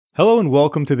Hello and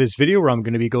welcome to this video where I'm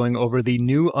going to be going over the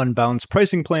new Unbounce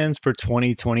pricing plans for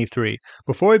 2023.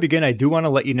 Before I begin, I do want to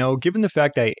let you know, given the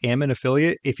fact I am an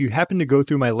affiliate, if you happen to go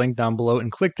through my link down below and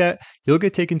click that, you'll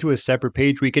get taken to a separate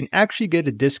page where you can actually get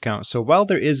a discount. So while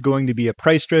there is going to be a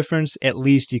price difference, at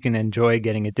least you can enjoy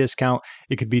getting a discount.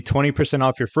 It could be 20%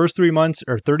 off your first 3 months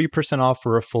or 30% off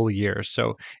for a full year.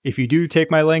 So if you do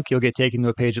take my link, you'll get taken to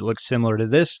a page that looks similar to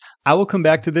this. I will come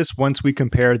back to this once we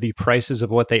compare the prices of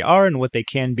what they are and what they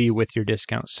can be with your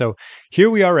discounts. So here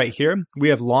we are right here. We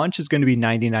have launch is going to be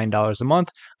 $99 a month,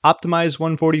 optimize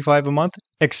 $145 a month,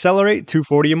 accelerate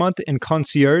 $240 a month, and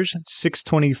concierge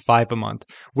 $625 a month.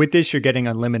 With this, you're getting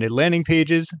unlimited landing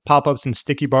pages, pop-ups and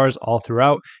sticky bars all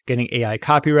throughout, getting AI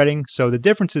copywriting. So the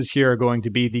differences here are going to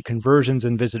be the conversions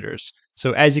and visitors.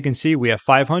 So as you can see, we have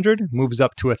 500, moves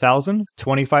up to 1,000,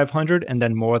 2,500, and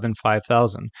then more than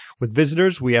 5,000. With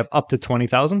visitors, we have up to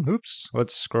 20,000. Oops,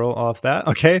 let's scroll off that.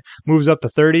 Okay, moves up to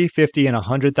 30, 50, and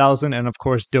 100,000. And of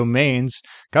course, domains,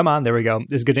 come on, there we go,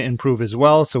 is going to improve as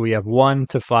well. So we have 1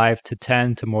 to 5 to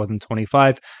 10 to more than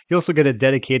 25. You also get a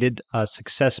dedicated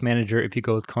success manager if you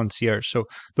go with concierge. So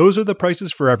those are the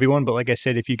prices for everyone. But like I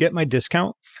said, if you get my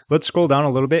discount, let's scroll down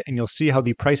a little bit and you'll see how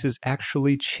the prices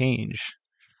actually change.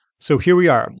 So here we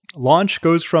are. Launch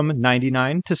goes from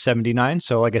 $99 to $79.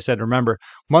 So like I said, remember,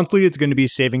 monthly it's going to be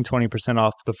saving 20%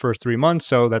 off the first 3 months.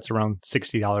 So that's around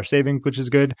 $60 saving, which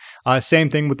is good. Same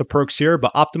thing with the perks here,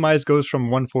 but optimize goes from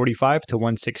 $145 to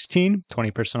 $116,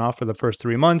 20% off for the first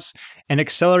 3 months. And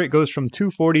accelerate goes from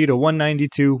 $240 to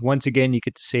 $192. Once again, you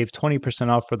get to save 20%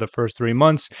 off for the first 3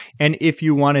 months. And if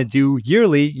you want to do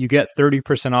yearly, you get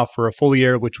 30% off for a full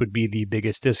year, which would be the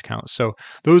biggest discount. So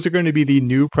those are going to be the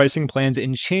new pricing plans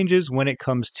and changes when it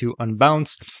comes to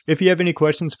Unbounce. If you have any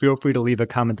questions, feel free to leave a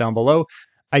comment down below.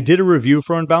 I did a review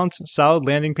for Unbounce, solid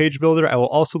landing page builder. I will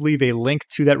also leave a link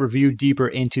to that review deeper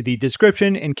into the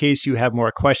description in case you have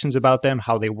more questions about them,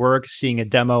 how they work, seeing a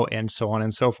demo, and so on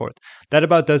and so forth. That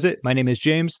about does it. My name is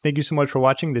James. Thank you so much for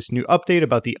watching this new update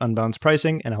about the Unbounce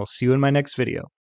pricing, and I'll see you in my next video.